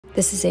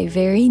This is a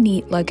very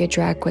neat luggage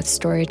rack with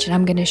storage, and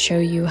I'm going to show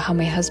you how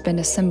my husband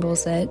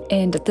assembles it.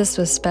 And this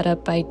was sped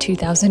up by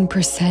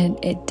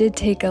 2000%. It did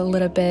take a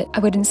little bit. I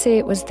wouldn't say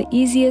it was the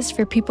easiest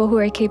for people who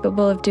are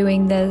capable of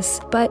doing this,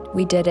 but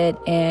we did it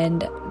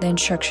and the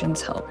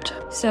instructions helped.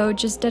 So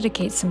just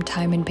dedicate some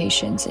time and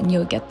patience and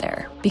you'll get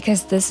there.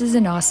 Because this is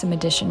an awesome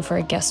addition for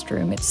a guest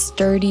room. It's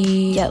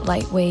sturdy yet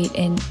lightweight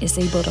and is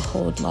able to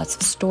hold lots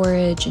of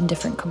storage in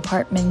different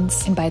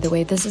compartments. And by the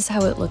way, this is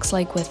how it looks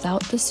like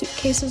without the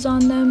suitcases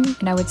on them.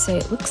 And I would say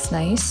it looks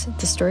nice.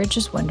 The storage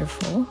is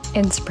wonderful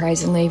and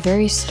surprisingly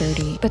very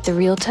sturdy. But the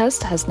real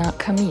test has not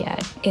come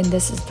yet. And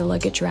this is the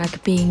luggage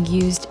rack being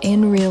used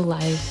in real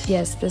life.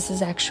 Yes, this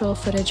is actual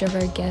footage of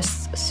our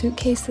guests'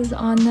 suitcases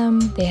on them.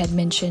 They had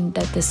mentioned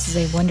that this is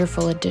a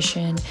wonderful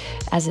addition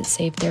as it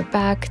saved their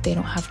back. They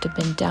don't have to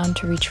bend down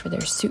to reach for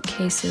their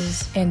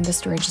suitcases. And the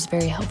storage is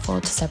very helpful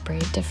to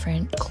separate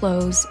different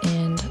clothes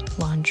and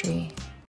laundry.